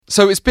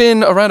So it's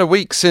been around a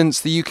week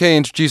since the UK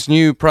introduced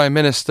new Prime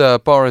Minister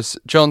Boris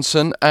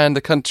Johnson, and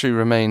the country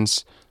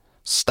remains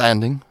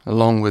standing,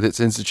 along with its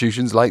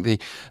institutions like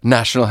the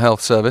National Health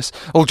Service.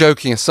 All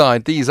joking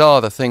aside, these are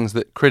the things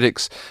that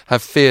critics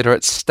have feared are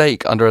at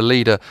stake under a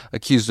leader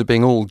accused of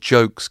being all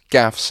jokes,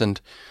 gaffes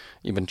and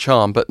even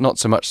charm, but not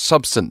so much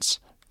substance.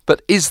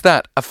 But is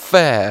that a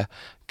fair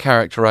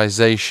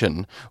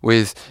characterisation,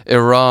 with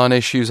Iran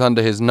issues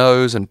under his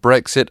nose and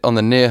Brexit on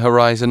the near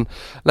horizon?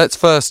 Let's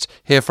first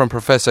hear from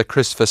Professor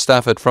Christopher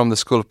Stafford from the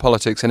School of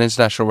Politics and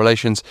International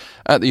Relations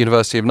at the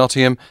University of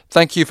Nottingham.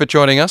 Thank you for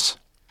joining us.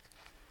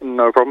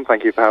 No problem.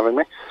 Thank you for having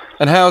me.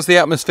 And how's the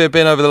atmosphere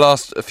been over the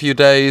last few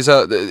days?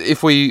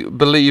 If we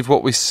believe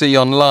what we see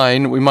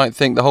online, we might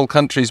think the whole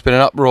country's been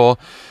in uproar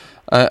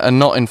and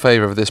not in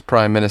favour of this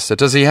Prime Minister.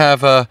 Does he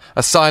have a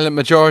silent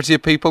majority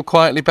of people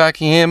quietly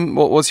backing him?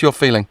 What's your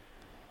feeling?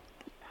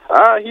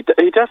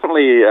 He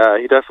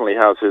definitely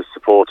has his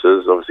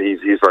supporters. Obviously,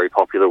 he's very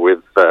popular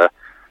with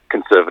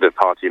Conservative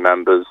Party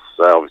members.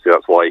 Obviously,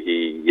 that's why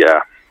he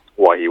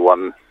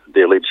won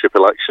the leadership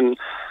election.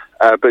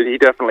 But he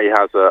definitely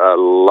has a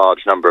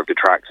large number of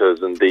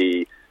detractors, and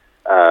the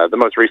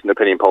most recent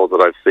opinion polls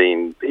that I've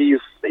seen,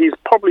 he's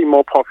probably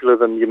more popular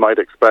than you might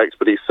expect.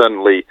 But he's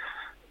certainly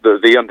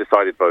the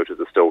undecided voters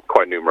are still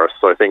quite numerous.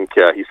 So I think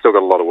he's still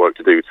got a lot of work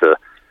to do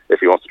if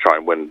he wants to try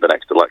and win the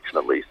next election,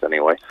 at least,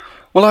 anyway.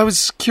 Well, I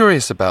was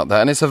curious about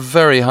that, and it's a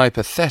very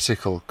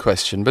hypothetical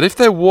question. But if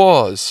there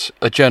was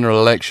a general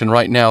election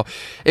right now,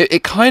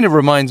 it kind of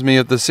reminds me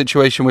of the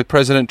situation with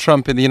President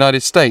Trump in the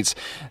United States.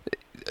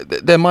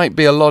 There might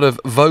be a lot of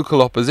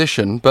vocal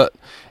opposition, but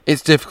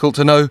it's difficult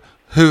to know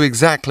who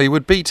exactly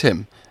would beat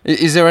him.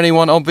 Is there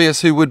anyone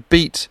obvious who would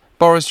beat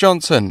Boris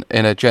Johnson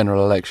in a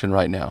general election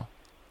right now?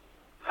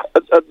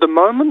 At the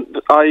moment,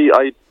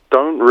 I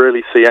don't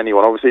really see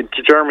anyone. Obviously,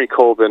 Jeremy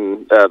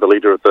Corbyn, the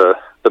leader of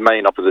the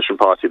main opposition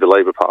party, the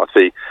Labour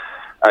Party,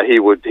 he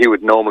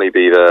would normally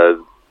be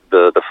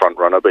the front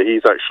runner, but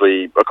he's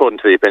actually, according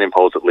to the opinion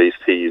polls at least,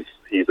 he's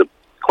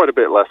quite a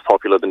bit less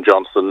popular than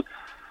Johnson.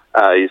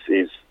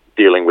 He's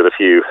dealing with a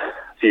few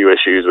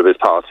issues with his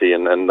party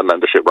and the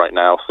membership right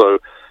now, so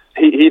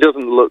he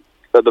doesn't look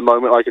at the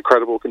moment like a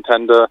credible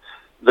contender.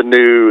 The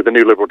new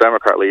Liberal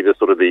Democrat leader,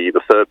 sort of the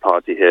third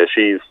party here,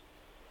 she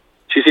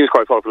seems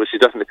quite popular. She's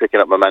definitely picking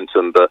up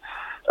momentum, but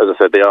as I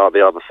said, they are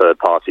the third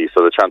party,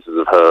 so the chances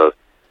of her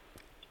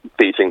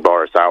beating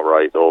Boris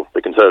outright, or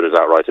the Conservatives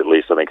outright at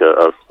least, I think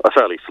are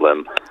fairly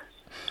slim.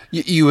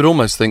 You would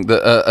almost think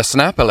that a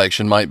snap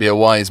election might be a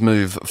wise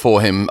move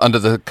for him under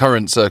the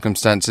current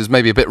circumstances,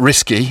 maybe a bit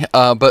risky,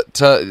 but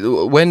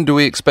when do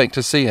we expect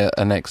to see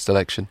a next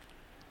election?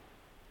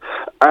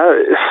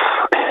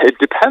 It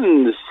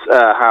depends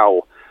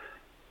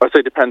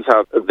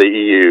how the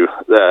EU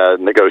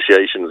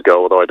negotiations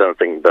go, although I don't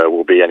think there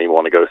will be any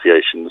more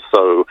negotiations.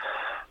 So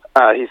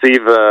he's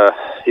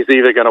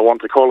either going to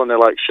want to call an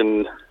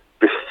election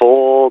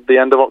before the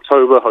end of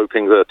October,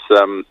 hoping that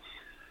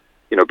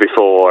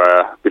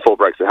before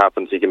Brexit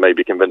happens, he can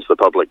maybe convince the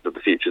public that the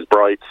future's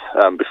bright,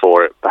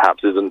 before it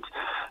perhaps isn't.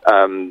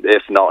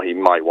 If not, he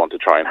might want to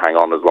try and hang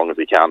on as long as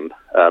he can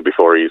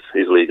before he's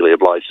legally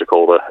obliged to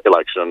call the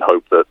election, and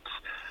hope that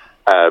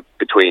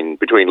between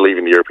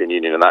leaving the European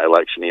Union and that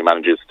election, he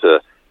manages to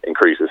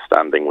increase his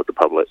standing with the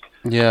public.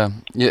 Yeah,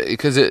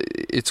 because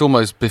it's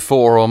almost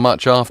before or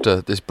much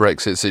after this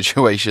Brexit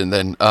situation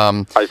then.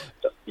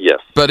 Yes.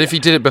 But if he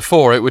did it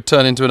before, it would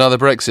turn into another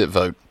Brexit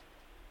vote.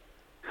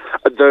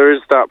 There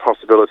is that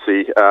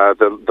possibility.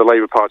 The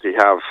Labour Party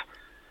have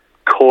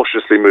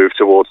cautiously moved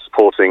towards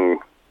supporting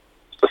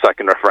the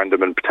second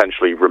referendum and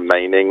potentially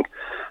remaining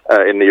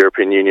in the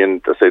European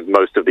Union. I say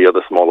most of the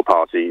other smaller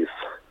parties,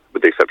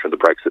 with the exception of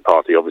the Brexit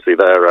Party, obviously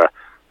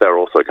they're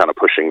also kind of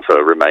pushing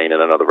for Remain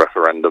in another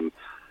referendum.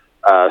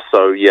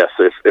 So yes,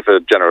 if a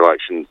general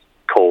election's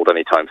called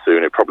anytime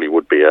soon, it probably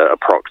would be a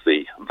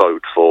proxy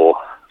vote for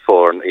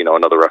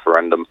another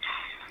referendum.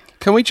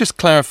 Can we just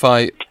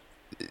clarify?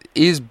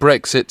 Is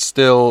Brexit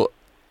still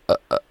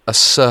a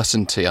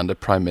certainty under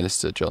Prime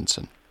Minister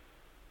Johnson?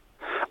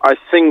 I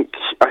think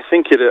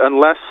it,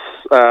 unless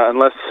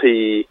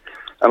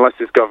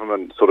his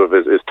government sort of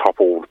is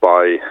toppled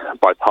by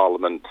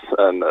Parliament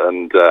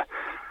and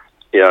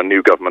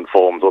new government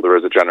forms, or there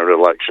is a general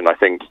election. I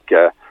think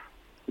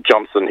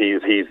Johnson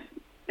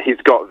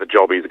he's got the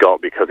job he's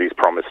got because he's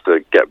promised to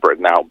get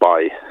Britain out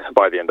by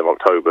the end of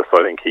October.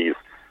 So I think he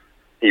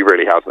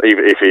really has.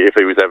 If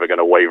he was ever going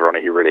to waver on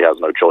it, he really has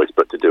no choice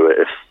but to do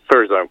it,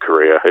 for his own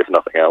career, if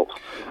nothing else.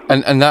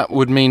 And that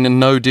would mean a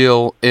no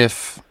deal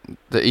if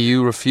the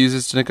EU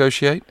refuses to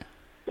negotiate?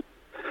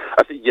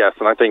 I think yes,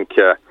 and I think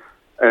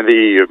and the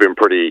EU have been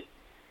pretty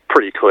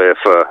clear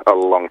for a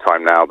long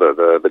time now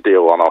that the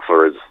deal on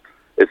offer is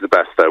the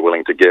best they're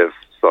willing to give.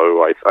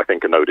 So I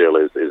think a no deal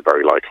is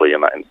very likely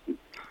in that instance.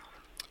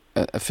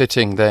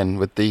 Fitting then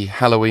with the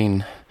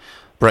Halloween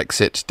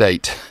Brexit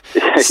date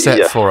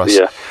set for us.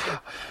 Yeah.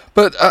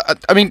 But,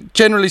 I mean,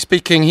 generally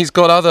speaking, he's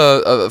got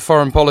other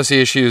foreign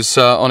policy issues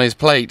on his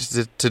plate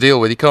to deal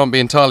with. He can't be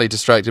entirely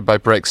distracted by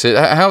Brexit.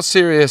 How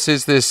serious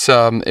is this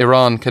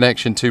Iran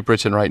connection to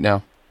Britain right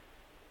now?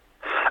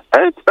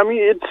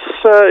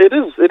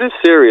 It is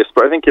serious,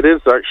 but I think it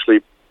is actually,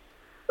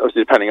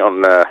 obviously depending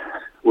on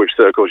which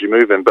circles you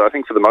move in, but I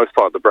think for the most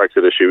part the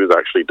Brexit issue is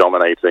actually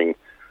dominating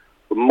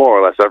more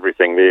or less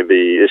everything.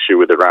 The issue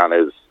with Iran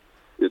is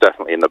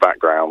definitely in the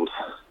background.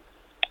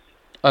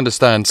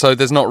 Understand. So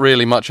there's not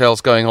really much else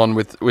going on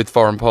with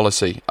foreign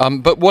policy.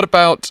 But what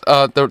about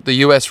the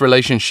US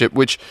relationship,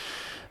 which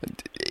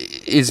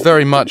is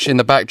very much in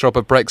the backdrop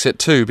of Brexit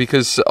too?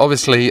 Because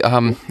obviously,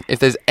 if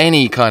there's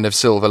any kind of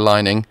silver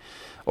lining,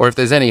 or if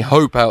there's any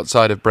hope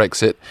outside of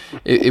Brexit,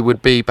 it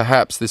would be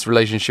perhaps this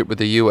relationship with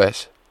the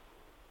US.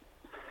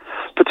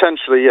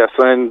 Potentially, yes.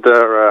 And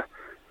there are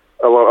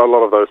a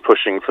lot of those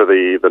pushing for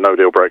the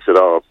no-deal Brexit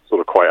are sort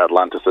of quite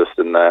Atlanticist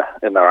in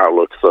their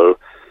outlook. So.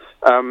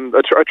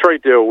 A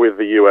trade deal with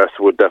the US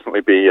would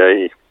definitely be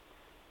a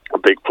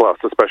big plus,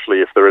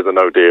 especially if there is a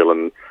no deal,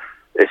 and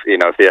if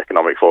the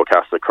economic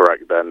forecasts are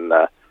correct, then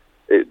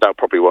that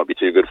probably won't be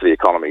too good for the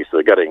economy.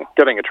 So getting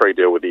a trade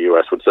deal with the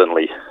US would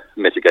certainly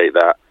mitigate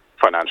that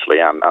financially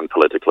and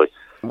politically.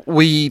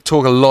 We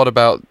talk a lot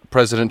about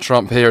President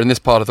Trump here in this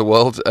part of the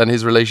world and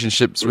his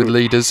relationships with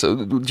leaders.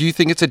 Do you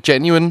think it's a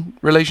genuine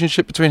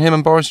relationship between him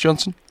and Boris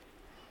Johnson?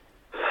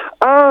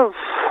 To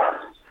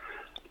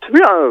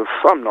be honest,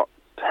 I'm not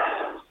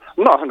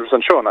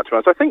 100% sure on that, to be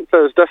honest. I think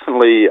there's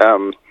definitely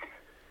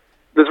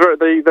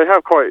they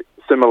have quite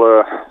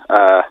similar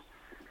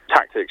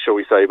tactics, shall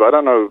we say? But I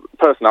don't know,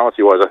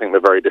 personality-wise, I think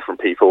they're very different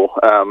people.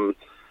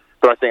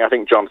 But I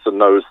think Johnson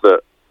knows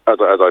that, as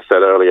I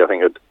said earlier, I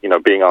think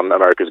being on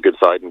America's good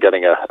side and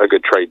getting a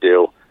good trade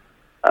deal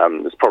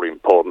is probably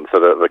important for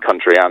the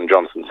country and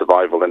Johnson's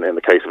survival in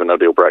the case of a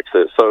no-deal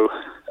Brexit. So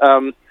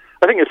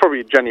I think it's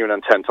probably genuine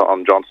intent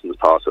on Johnson's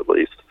part, at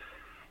least.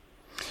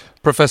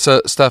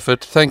 Professor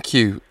Stafford, thank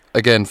you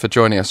again for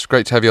joining us.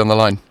 Great to have you on the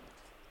line.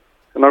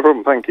 No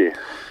problem, thank you.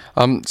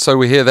 So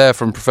we hear there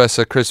from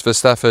Professor Christopher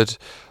Stafford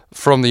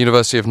from the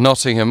University of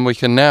Nottingham. We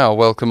can now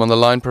welcome on the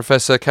line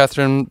Professor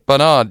Catherine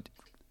Barnard,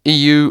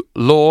 EU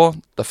Law,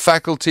 the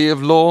Faculty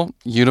of Law,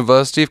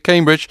 University of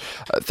Cambridge.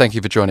 Thank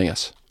you for joining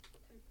us.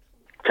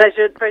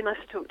 Pleasure, very nice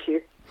to talk to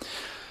you.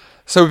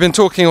 So we've been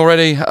talking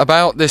already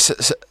about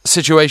this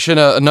situation,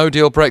 a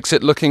no-deal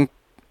Brexit looking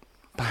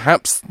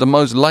perhaps the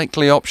most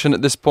likely option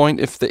at this point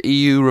if the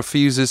EU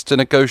refuses to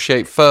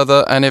negotiate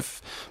further and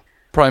if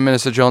Prime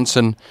Minister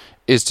Johnson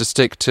is to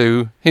stick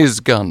to his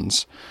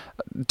guns.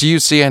 Do you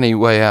see any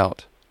way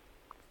out?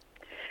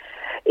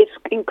 It's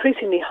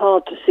increasingly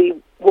hard to see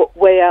what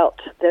way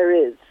out there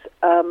is.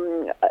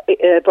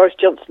 Boris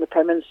Johnson, the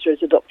Prime Minister,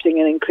 is adopting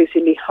an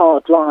increasingly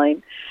hard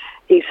line.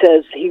 He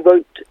says he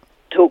won't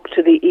talk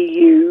to the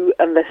EU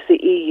unless the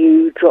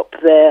EU drop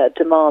their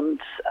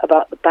demands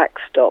about the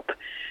backstop.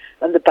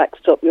 And the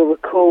backstop, you'll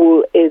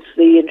recall, is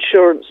the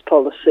insurance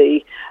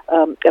policy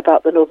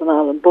about the Northern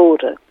Ireland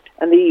border.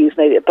 And the EU's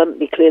made it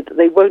abundantly clear that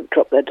they won't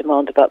drop their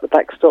demand about the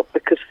backstop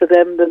because for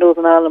them the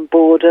Northern Ireland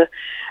border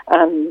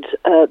and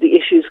the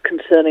issues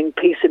concerning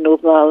peace in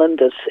Northern Ireland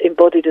as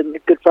embodied in the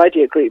Good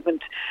Friday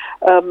Agreement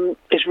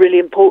is really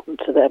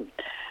important to them.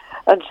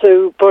 And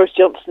so Boris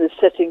Johnson is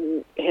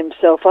setting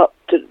himself up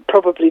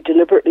probably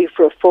deliberately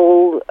for a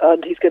fall,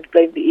 and he's going to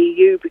blame the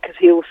EU because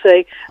he'll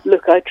say,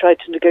 look, I tried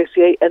to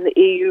negotiate and the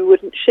EU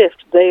wouldn't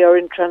shift. They are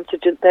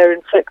intransigent, they're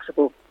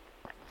inflexible.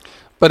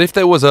 But if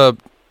there was a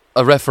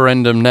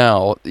referendum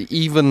now,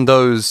 even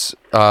those,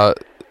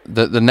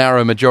 the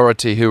narrow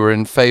majority who were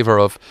in favour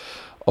of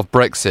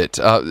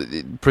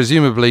Brexit,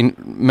 presumably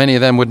many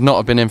of them would not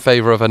have been in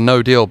favour of a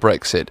no-deal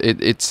Brexit.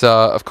 It's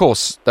of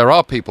course, there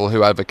are people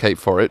who advocate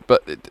for it,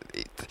 but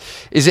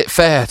is it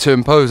fair to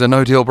impose a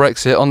no-deal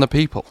Brexit on the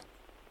people?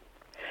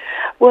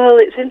 Well,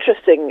 it's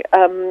interesting.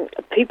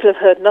 People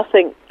have heard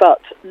nothing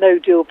but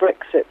no-deal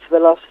Brexit for the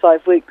last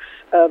 5 weeks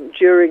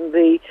during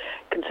the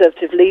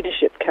Conservative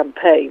leadership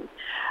campaign.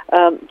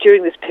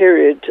 During this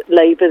period,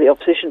 Labour, the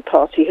opposition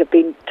party, have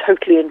been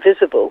totally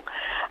invisible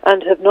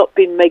and have not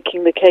been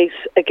making the case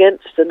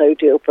against a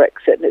no-deal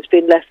Brexit. And it's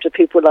been left to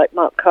people like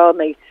Mark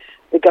Carney,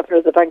 the Governor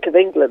of the Bank of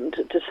England,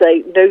 to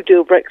say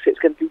no-deal Brexit is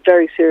going to be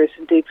very serious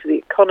indeed for the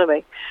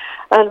economy.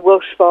 And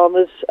Welsh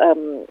farmers,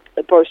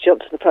 Boris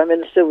Johnson, the Prime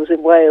Minister, was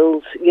in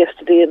Wales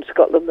yesterday and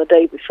Scotland the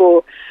day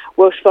before.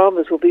 Welsh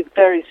farmers will be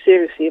very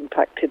seriously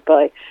impacted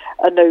by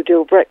a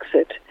no-deal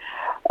Brexit.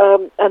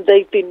 And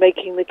they've been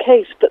making the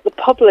case, but the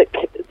public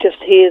just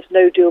hears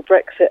no-deal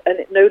Brexit and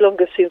it no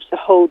longer seems to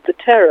hold the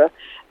terror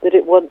that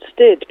it once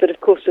did. But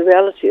of course the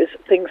reality is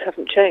things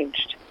haven't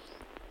changed.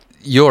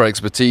 Your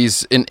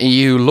expertise in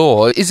EU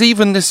law, is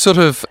even this sort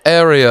of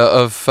area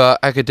of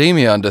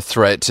academia under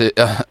threat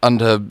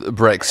under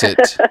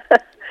Brexit?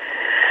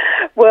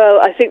 Well,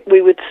 I think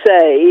we would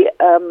say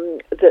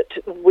that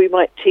we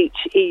might teach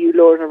EU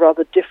law in a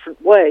rather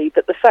different way,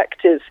 but the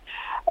fact is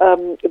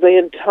the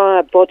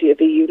entire body of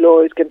EU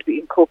law is going to be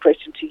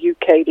incorporated into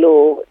UK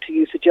law. To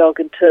use a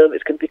jargon term,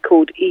 it's going to be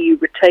called EU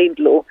retained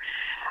law.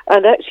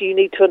 And actually, you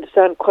need to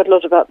understand quite a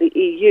lot about the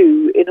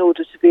EU in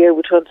order to be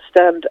able to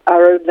understand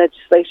our own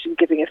legislation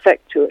giving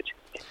effect to it.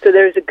 So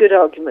there is a good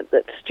argument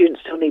that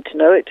students still need to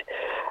know it.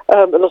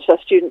 A lot of our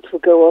students will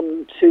go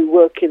on to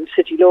work in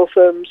city law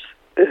firms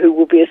who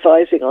will be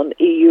advising on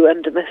EU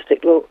and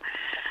domestic law.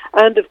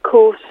 And of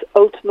course,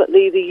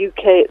 ultimately, the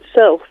UK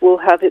itself will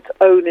have its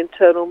own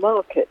internal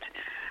market.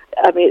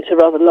 I mean, it's a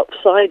rather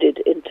lopsided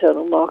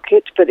internal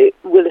market, but it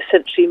will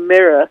essentially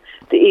mirror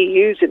the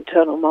EU's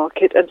internal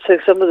market. And so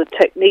some of the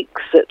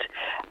techniques that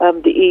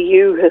the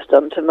EU has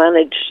done to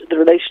manage the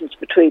relations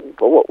between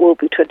what will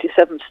be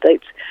 27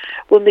 states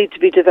will need to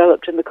be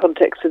developed in the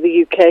context of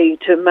the UK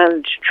to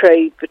manage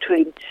trade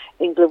between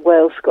England,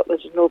 Wales,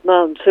 Scotland and Northern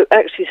Ireland. So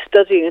actually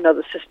studying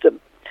another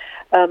system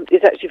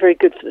is actually very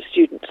good for the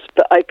students.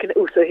 But I can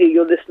also hear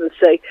your listeners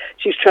say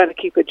she's trying to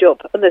keep her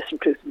job, and there's some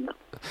truth in that.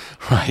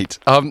 Right.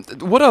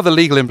 What are the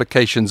legal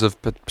implications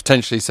of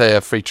potentially, say,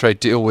 a free trade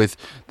deal with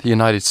the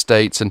United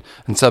States and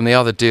some of the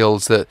other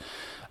deals that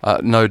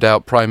no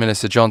doubt Prime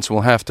Minister Johnson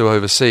will have to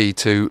oversee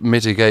to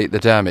mitigate the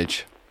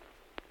damage?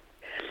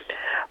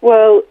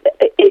 Well,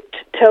 it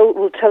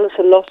will tell us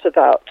a lot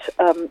about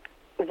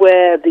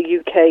where the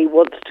UK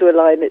wants to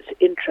align its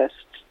interests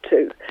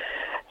to.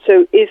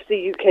 So if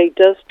the UK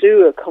does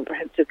do a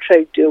comprehensive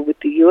trade deal with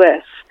the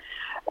US,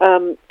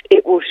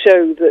 it will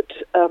show that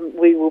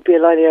we will be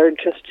aligning our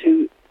interests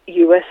to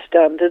US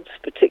standards,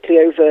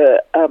 particularly over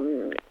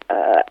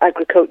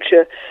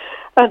agriculture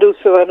and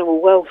also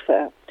animal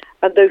welfare.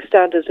 And those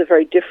standards are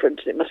very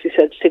different, it must be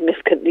said,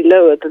 significantly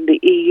lower than the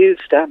EU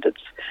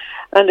standards.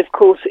 And of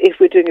course, if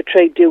we're doing a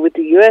trade deal with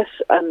the US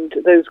and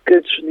those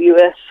goods from the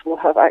US will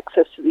have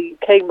access to the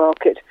UK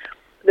market,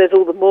 there's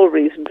all the more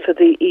reason for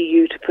the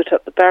EU to put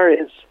up the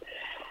barriers.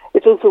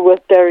 It's also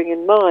worth bearing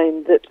in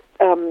mind that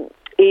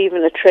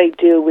even a trade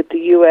deal with the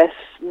US,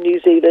 New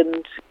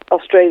Zealand,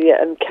 Australia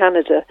and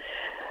Canada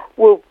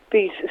will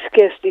be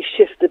scarcely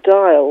shift the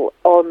dial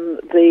on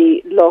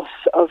the loss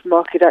of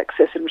market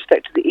access in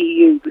respect to the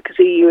EU, because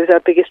the EU is our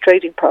biggest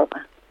trading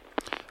partner.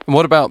 And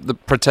what about the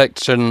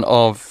protection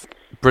of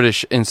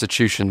British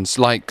institutions,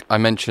 like I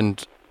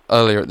mentioned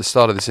earlier at the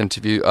start of this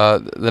interview,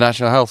 the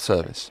National Health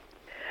Service?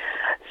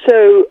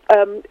 So,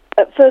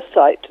 at first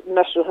sight, the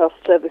National Health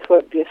Service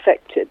won't be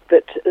affected,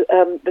 but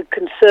the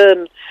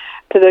concern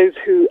for those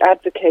who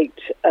advocate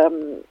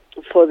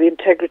for the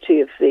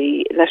integrity of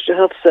the National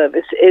Health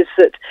Service is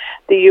that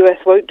the US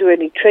won't do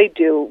any trade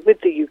deal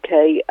with the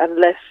UK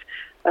unless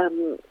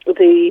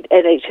the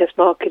NHS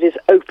market is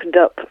opened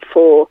up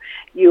for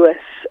US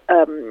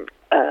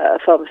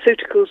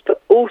pharmaceuticals,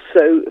 but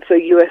also for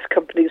US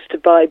companies to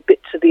buy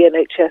bits of the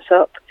NHS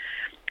up.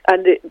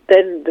 And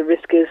then the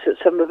risk is that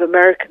some of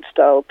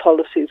American-style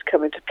policies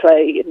come into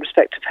play in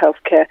respect of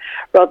healthcare,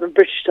 rather than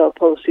British-style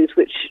policies,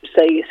 which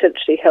say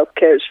essentially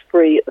healthcare is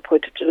free at the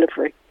point of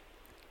delivery.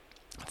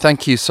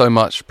 Thank you so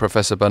much,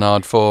 Professor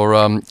Barnard, for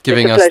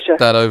giving us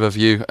that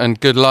overview. And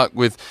good luck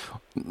with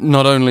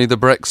not only the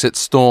Brexit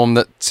storm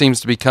that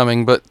seems to be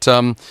coming, but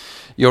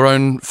your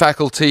own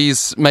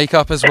faculty's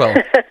make-up as well.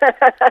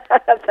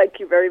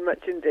 Thank you very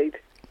much indeed.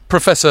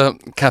 Professor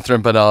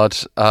Catherine Barnard,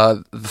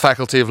 the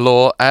Faculty of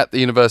Law at the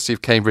University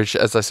of Cambridge,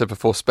 as I said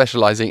before,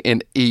 specialising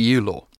in EU law.